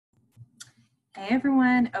Hey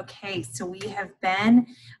everyone. Okay, so we have been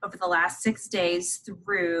over the last 6 days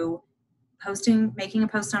through making a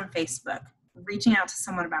post on Facebook, reaching out to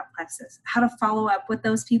someone about Plexus, how to follow up with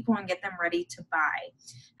those people and get them ready to buy,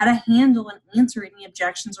 how to handle and answer any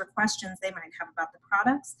objections or questions they might have about the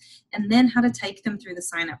products, and then how to take them through the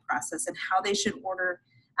sign-up process and how they should order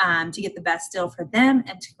to get the best deal for them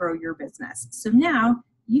and to grow your business. So now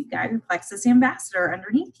you've got your Plexus ambassador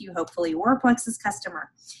underneath you, hopefully, or a Plexus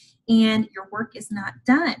customer. And your work is not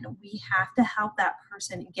done. We have to help that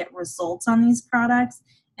person get results on these products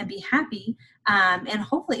and be happy, and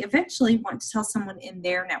hopefully eventually want to tell someone in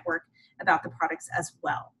their network about the products as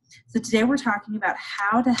well. So today we're talking about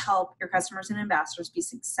how to help your customers and ambassadors be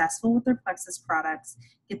successful with their Plexus products,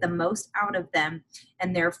 get the most out of them,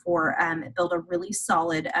 and therefore build a really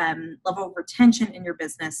solid level of retention in your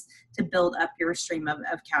business to build up your stream of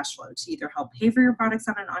cash flow to either help pay for your products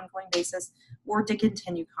on an ongoing basis or to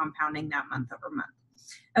continue compounding that month over month.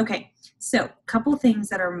 Okay, so a couple things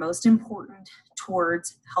that are most important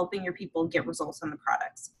towards helping your people get results on the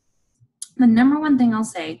products. The number one thing I'll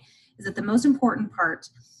say is that the most important part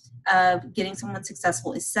of getting someone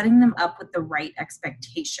successful is setting them up with the right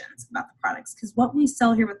expectations about the products, because what we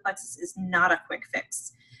sell here with Plexus is not a quick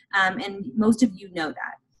fix, and most of you know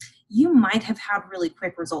that. You might have had really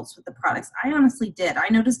quick results with the products. I honestly did. I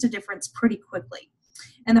noticed a difference pretty quickly.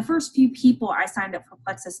 And the first few people I signed up for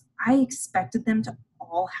Plexus, I expected them to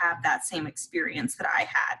all have that same experience that I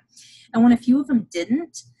had. And when a few of them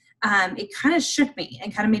didn't, it kind of shook me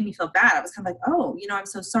and kind of made me feel bad. I was kind of like, oh, I'm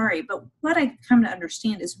so sorry. But what I come to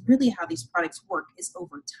understand is really how these products work is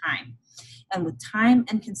over time. And with time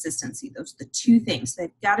and consistency, those are the two things. They've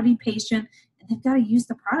got to be patient and they've got to use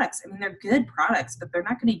the products. I mean, they're good products, but they're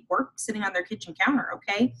not going to work sitting on their kitchen counter,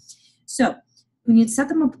 okay? So we need to set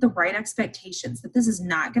them up with the right expectations that this is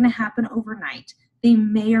not going to happen overnight. They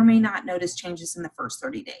may or may not notice changes in the first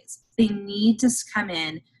 30 days. They need to come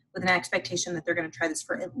in with an expectation that they're going to try this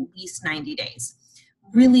for at least 90 days.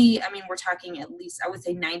 Really, I mean, we're talking at least, I would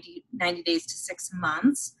say 90 days to 6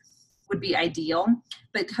 months would be ideal.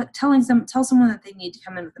 But tell someone that they need to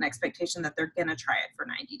come in with an expectation that they're going to try it for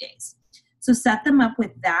 90 days. So set them up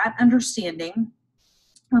with that understanding.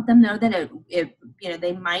 Let them know that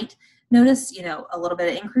they might notice, a little bit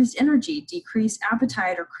of increased energy, decreased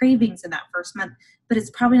appetite or cravings in that first month, but it's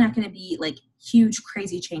probably not going to be like huge,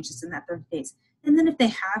 crazy changes in that 30 days. And then if they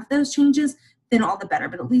have those changes, then all the better.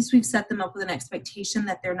 But at least we've set them up with an expectation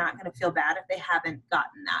that they're not going to feel bad if they haven't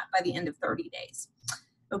gotten that by the end of 30 days.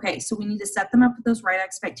 Okay, so we need to set them up with those right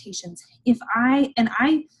expectations.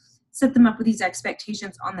 I set them up with these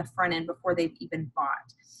expectations on the front end before they've even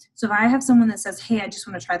bought. So if I have someone that says, hey, I just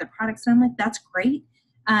want to try the products, and I'm like, that's great.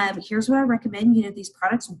 Here's what I recommend. These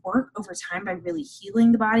products work over time by really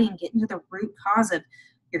healing the body and getting to the root cause of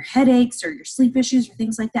your headaches or your sleep issues or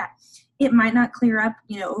things like that. It might not clear up,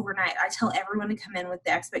 overnight. I tell everyone to come in with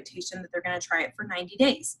the expectation that they're going to try it for 90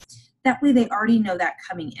 days. That way they already know that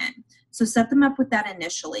coming in. So set them up with that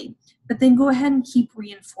initially, but then go ahead and keep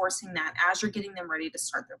reinforcing that as you're getting them ready to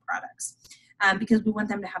start their products. Because we want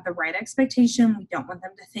them to have the right expectation. We don't want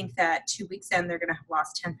them to think that 2 weeks in they're going to have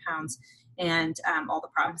lost 10 pounds and all the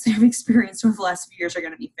problems they've experienced over the last few years are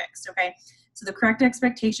going to be fixed, okay? So the correct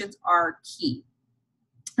expectations are key.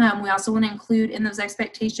 We also want to include in those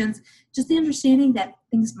expectations just the understanding that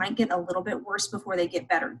things might get a little bit worse before they get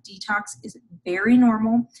better. Detox is very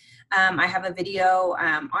normal. I have a video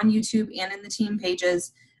on YouTube and in the team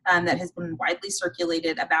pages that has been widely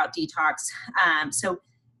circulated about detox. So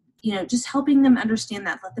just helping them understand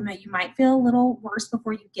that, let them know you might feel a little worse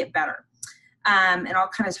before you get better. And I'll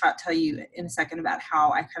kind of tell you in a second about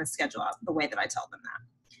how I kind of schedule out the way that I tell them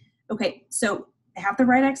that. Okay, so they have the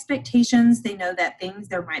right expectations. They know that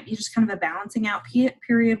there might be just kind of a balancing out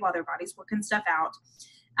period while their body's working stuff out.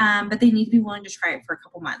 But they need to be willing to try it for a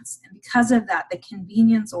couple months. And because of that, the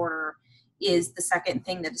convenience order is the second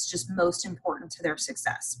thing that is just most important to their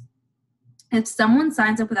success. If someone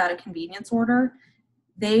signs up without a convenience order,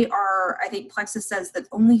 I think Plexus says that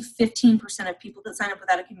only 15% of people that sign up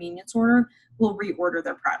without a convenience order will reorder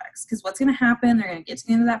their products. Because what's going to happen, they're going to get to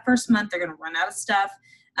the end of that first month, they're going to run out of stuff.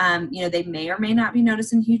 They may or may not be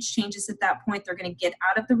noticing huge changes at that point. They're going to get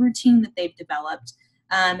out of the routine that they've developed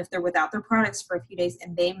if they're without their products for a few days,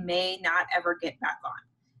 and they may not ever get back on.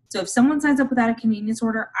 So if someone signs up without a convenience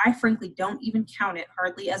order, I frankly don't even count it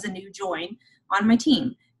hardly as a new join on my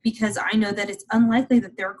team, because I know that it's unlikely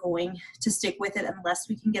that they're going to stick with it unless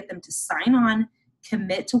we can get them to sign on,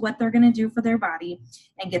 commit to what they're going to do for their body,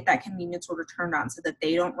 and get that convenience order turned on so that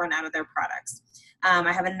they don't run out of their products.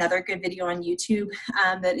 I have another good video on YouTube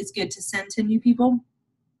that is good to send to new people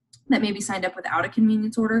that maybe signed up without a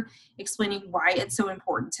convenience order, explaining why it's so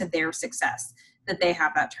important to their success that they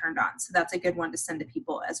have that turned on. So that's a good one to send to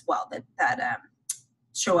people as well that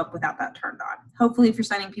show up without that turned on. Hopefully, if you're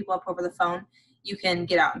signing people up over the phone, you can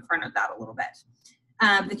get out in front of that a little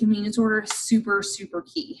bit. The convenience order is super, super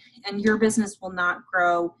key. And your business will not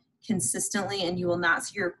grow consistently, and you will not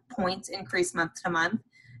see your points increase month to month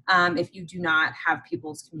if you do not have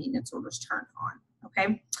people's convenience orders turned on,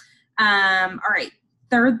 okay? All right,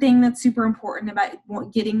 third thing that's super important about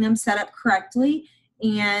getting them set up correctly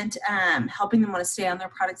and helping them want to stay on their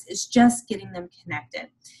products is just getting them connected,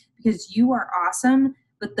 because you are awesome,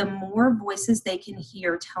 but the more voices they can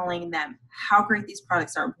hear telling them how great these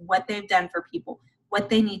products are, what they've done for people, what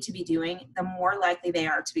they need to be doing, the more likely they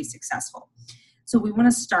are to be successful. So we want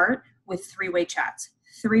to start with three-way chats.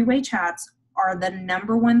 Three-way chats are the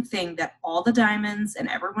number one thing that all the diamonds and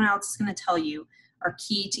everyone else is going to tell you are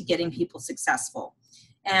key to getting people successful.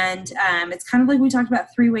 And it's kind of like we talked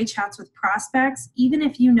about three-way chats with prospects. Even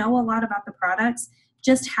if you know a lot about the products,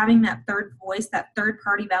 just having that third voice, that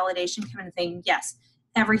third-party validation come in and saying, yes,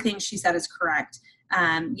 everything she said is correct,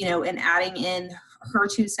 and adding in her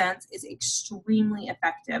 2 cents is extremely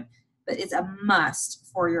effective, but it's a must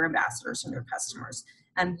for your ambassadors and your customers.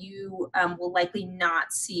 You will likely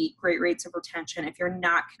not see great rates of retention if you're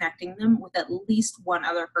not connecting them with at least one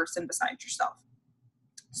other person besides yourself.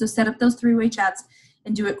 So set up those three-way chats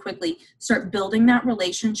and do it quickly. Start building that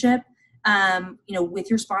relationship with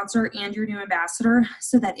your sponsor and your new ambassador,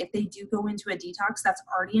 so that if they do go into a detox, that's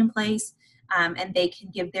already in place, and they can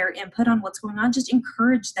give their input on what's going on. Just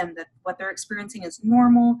encourage them that what they're experiencing is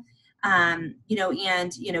normal, and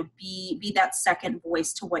be that second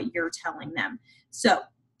voice to what you're telling them. So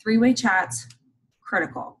three-way chats,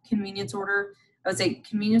 critical. Convenience order, I would say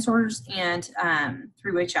convenience orders and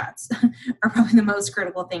three-way chats are probably the most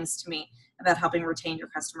critical things to me about helping retain your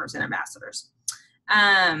customers and ambassadors.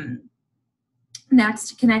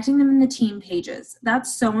 Next, connecting them in the team pages.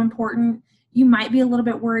 That's so important. You might be a little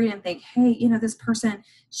bit worried and think, hey, this person,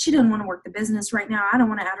 she doesn't want to work the business right now. I don't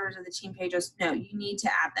want to add her to the team pages. No, you need to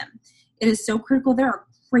add them. It is so critical. There are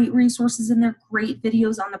great resources in there, great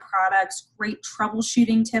videos on the products, great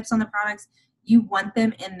troubleshooting tips on the products. You want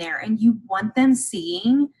them in there, and you want them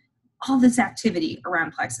seeing all this activity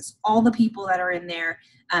around Plexus, all the people that are in there,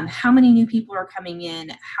 how many new people are coming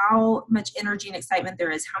in, how much energy and excitement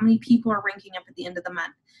there is, how many people are ranking up at the end of the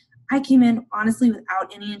month. I came in, honestly,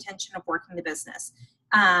 without any intention of working the business.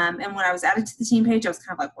 And when I was added to the team page, I was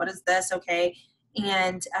kind of like, what is this? Okay.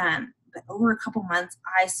 And but over a couple months,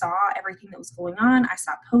 I saw everything that was going on. I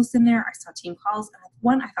saw posts in there. I saw team calls. And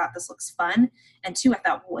one, I thought this looks fun. And two, I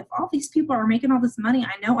thought, well, if all these people are making all this money,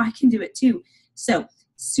 I know I can do it too. So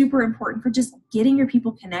super important for just getting your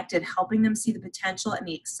people connected, helping them see the potential and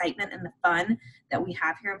the excitement and the fun that we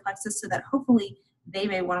have here in Plexus, so that hopefully they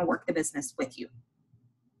may want to work the business with you.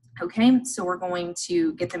 Okay, so we're going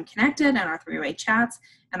to get them connected on our three-way chats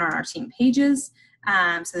and on our team pages,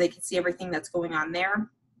 so they can see everything that's going on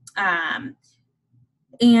there.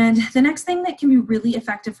 And the next thing that can be really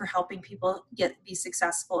effective for helping people be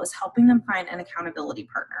successful is helping them find an accountability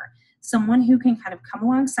partner, someone who can kind of come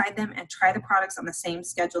alongside them and try the products on the same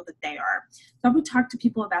schedule that they are. So I would talk to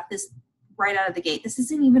people about this right out of the gate. This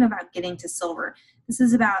isn't even about getting to silver. This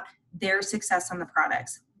is about their success on the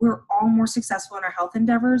products. We're all more successful in our health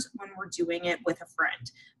endeavors when we're doing it with a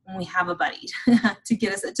friend, when we have a buddy to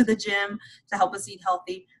get us to the gym, to help us eat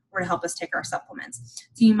healthy, or to help us take our supplements.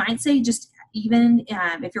 So you might say, just even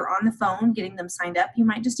if you're on the phone getting them signed up, you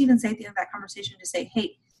might just even say at the end of that conversation, just say,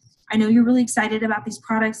 hey, I know you're really excited about these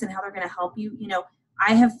products and how they're going to help you.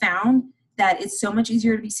 I have found that it's so much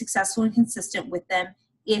easier to be successful and consistent with them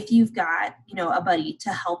if you've got, a buddy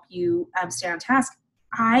to help you stay on task.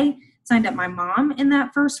 I signed up my mom in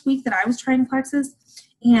that first week that I was trying Plexus,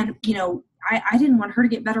 and, I didn't want her to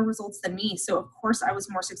get better results than me. So of course I was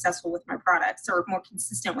more successful with my products, or more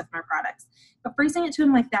consistent with my products. But phrasing it to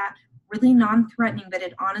them like that, really non-threatening, but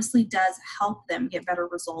it honestly does help them get better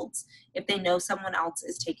results if they know someone else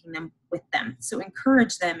is taking them with them. So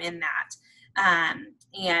encourage them in that.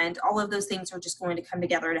 And all of those things are just going to come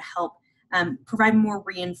together to help provide more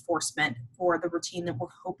reinforcement for the routine that we're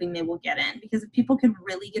hoping they will get in. Because if people can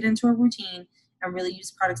really get into a routine and really use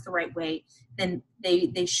products the right way, then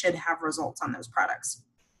they should have results on those products.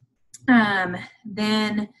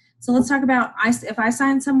 So let's talk about, if I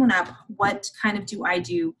sign someone up, what kind of do I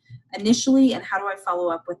do initially, and how do I follow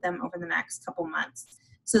up with them over the next couple months?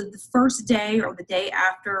 So the first day or the day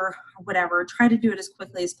after, or whatever, try to do it as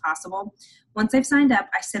quickly as possible. Once I've signed up,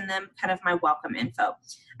 I send them kind of my welcome info.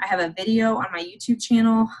 I have a video on my YouTube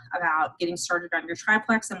channel about getting started on your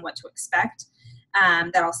triplex and what to expect.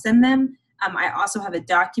 that I'll send them. I also have a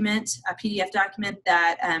document, a PDF document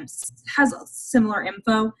that has similar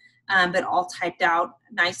info, but all typed out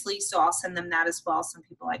nicely. So I'll send them that as well. Some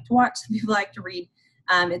people like to watch, some people like to read.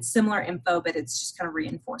 It's similar info, but it's just kind of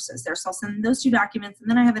reinforces there. So I'll send those 2 documents. And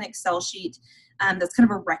then I have an Excel sheet that's kind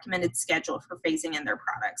of a recommended schedule for phasing in their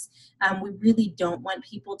products. We really don't want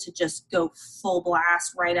people to just go full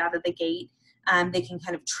blast right out of the gate. They can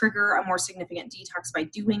kind of trigger a more significant detox by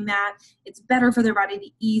doing that. It's better for their body to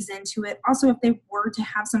ease into it. Also, if they were to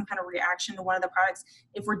have some kind of reaction to one of the products,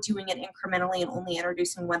 if we're doing it incrementally and only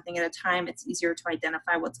introducing one thing at a time, it's easier to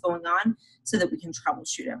identify what's going on so that we can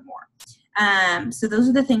troubleshoot it more. So those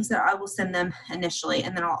are the things that I will send them initially.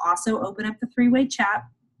 And then I'll also open up the 3-way chat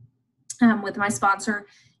with my sponsor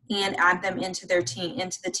and add them into their team,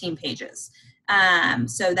 into the team pages.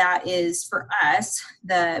 So that is for us,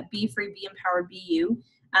 the Be Free, Be Empowered, Be You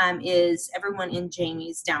is everyone in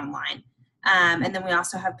Jamie's downline. And then we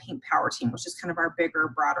also have Pink Power Team, which is kind of our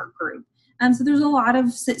bigger, broader group. So there's a lot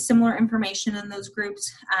of similar information in those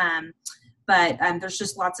groups, but there's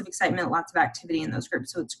just lots of excitement, lots of activity in those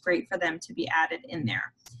groups. So it's great for them to be added in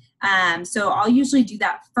there. So I'll usually do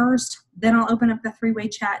that first, then I'll open up the 3-way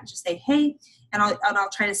chat and just say, hey, and I'll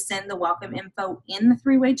try to send the welcome info in the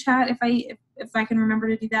 3-way chat if I can remember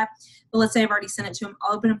to do that. But let's say I've already sent it to them.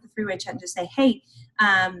 I'll open up the 3-way chat and just say, hey,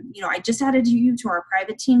 I just added you to our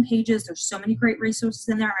private team pages. There's so many great resources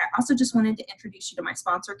in there. I also just wanted to introduce you to my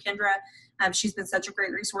sponsor, Kendra. She's been such a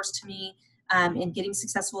great resource to me in getting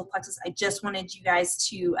successful with Plexus. I just wanted you guys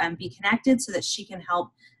to be connected so that she can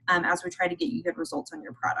help as we try to get you good results on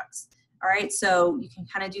your products. All right, so you can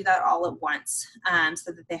kind of do that all at once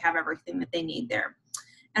so that they have everything that they need there.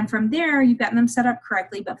 And from there, you've gotten them set up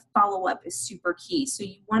correctly, but follow-up is super key. So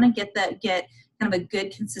you want to get kind of a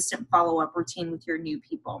good, consistent follow-up routine with your new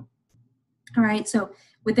people. All right, so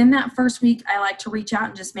within that first week, I like to reach out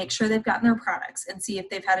and just make sure they've gotten their products and see if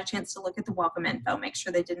they've had a chance to look at the welcome info, make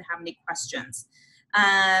sure they didn't have any questions.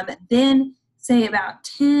 Then say about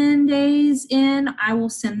 10 days in, I will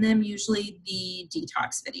send them usually the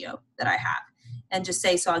detox video that I have and just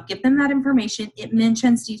say, so I'll give them that information. It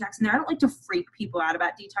mentions detox in there. I don't like to freak people out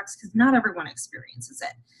about detox because not everyone experiences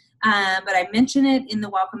it. But I mention it in the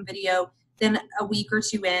welcome video. Then a week or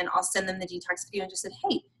 2 in, I'll send them the detox video and just said,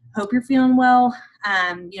 hey, hope you're feeling well.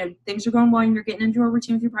 Things are going well and you're getting into a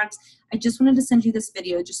routine with your products. I just wanted to send you this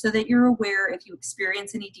video just so that you're aware if you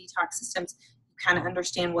experience any detox systems, you kind of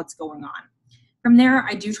understand what's going on. From there,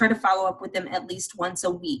 I do try to follow up with them at least once a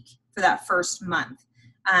week for that first month,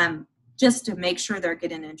 just to make sure they're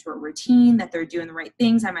getting into a routine, that they're doing the right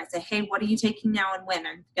things. I might say, hey, what are you taking now and when?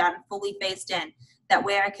 I've gotten fully phased in. That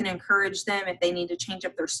way I can encourage them if they need to change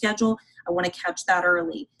up their schedule. I want to catch that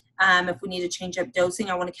early. If we need to change up dosing,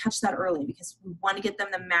 I want to catch that early because we want to get them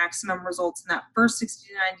the maximum results in that first 60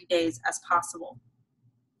 to 90 days as possible.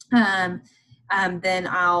 Then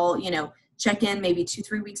I'll, check in maybe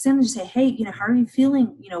 2-3 weeks in and just say, hey, how are you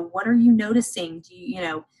feeling? What are you noticing? Do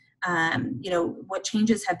you, what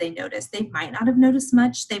changes have they noticed? They might not have noticed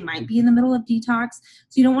much. They might be in the middle of detox.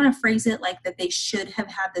 So you don't want to phrase it like that they should have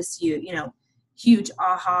had this, huge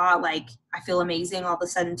aha, like I feel amazing all of a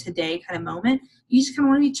sudden today kind of moment. You just kind of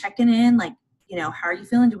want to be checking in, like, how are you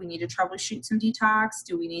feeling? Do we need to troubleshoot some detox?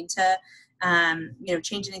 Do we need to,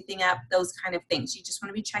 change anything up? Those kind of things. You just want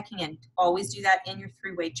to be checking in. Always do that in your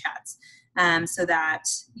 3-way chats so that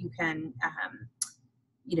you can,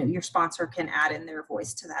 your sponsor can add in their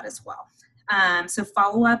voice to that as well. So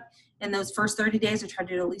follow up in those first 30 days. I try to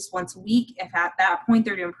do it at least once a week. If at that point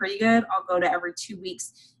they're doing pretty good, I'll go to every 2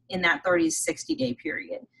 weeks in that 30 to 60 day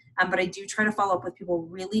period. But I do try to follow up with people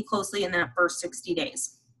really closely in that first 60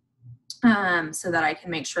 days so that I can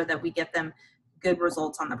make sure that we get them good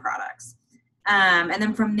results on the products. And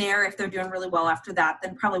then from there, if they're doing really well after that,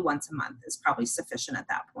 then probably once a month is probably sufficient at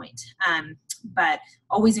that point. But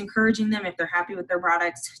always encouraging them, if they're happy with their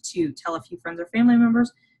products, to tell a few friends or family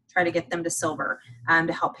members, try to get them to silver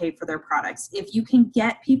to help pay for their products. If you can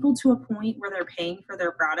get people to a point where they're paying for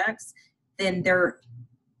their products, then they're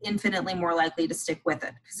infinitely more likely to stick with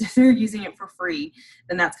it. Because if they're using it for free,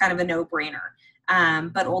 then that's kind of a no-brainer.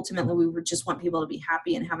 But ultimately, we would just want people to be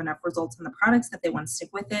happy and have enough results on the products that they want to stick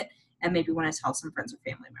with it and maybe want to tell some friends or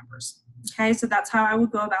family members. Okay, so that's how I would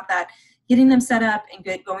go about that, getting them set up and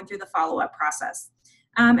going through the follow-up process.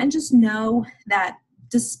 And just know that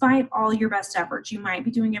despite all your best efforts, you might be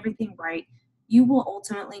doing everything right. You will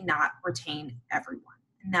ultimately not retain everyone.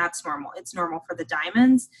 And that's normal. It's normal for the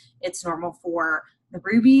diamonds. It's normal for the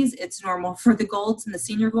rubies. It's normal for the golds and the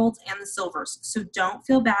senior golds and the silvers. So don't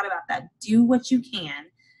feel bad about that. Do what you can.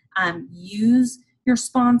 Use your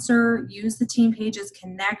sponsor, use the team pages,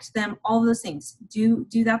 connect them, all those things. Do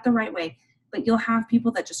that the right way. But you'll have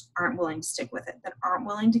people that just aren't willing to stick with it, that aren't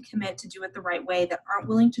willing to commit to do it the right way, that aren't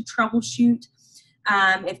willing to troubleshoot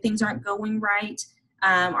if things aren't going right,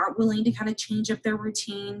 aren't willing to kind of change up their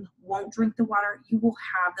routine, won't drink the water. You will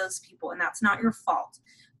have those people, and that's not your fault.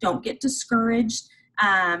 Don't get discouraged.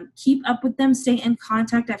 Keep up with them, stay in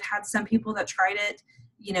contact. I've had some people that tried it,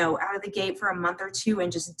 out of the gate for a month or two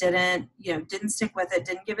and just didn't stick with it,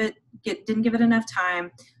 didn't give it enough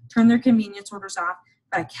time, turned their convenience orders off.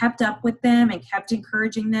 But I kept up with them and kept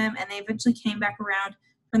encouraging them, and they eventually came back around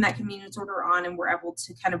from that convenience order on and were able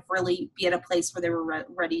to kind of really be at a place where they were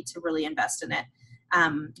ready to really invest in it,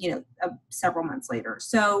 several months later.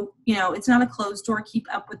 So, it's not a closed door.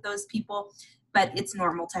 Keep up with those people, but it's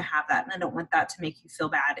normal to have that. And I don't want that to make you feel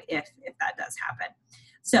bad if that does happen.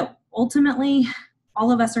 So ultimately,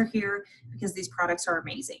 all of us are here because these products are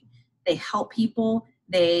amazing. They help people.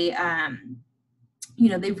 They,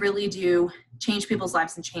 they really do change people's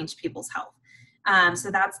lives and change people's health. So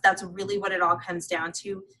that's really what it all comes down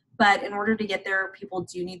to. But in order to get there, people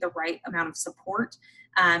do need the right amount of support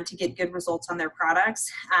to get good results on their products.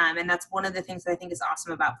 And that's one of the things that I think is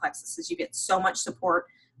awesome about Plexus is you get so much support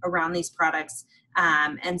around these products.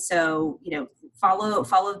 And so,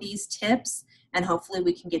 follow these tips, and hopefully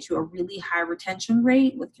we can get you a really high retention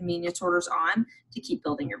rate with convenience orders on to keep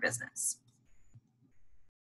building your business.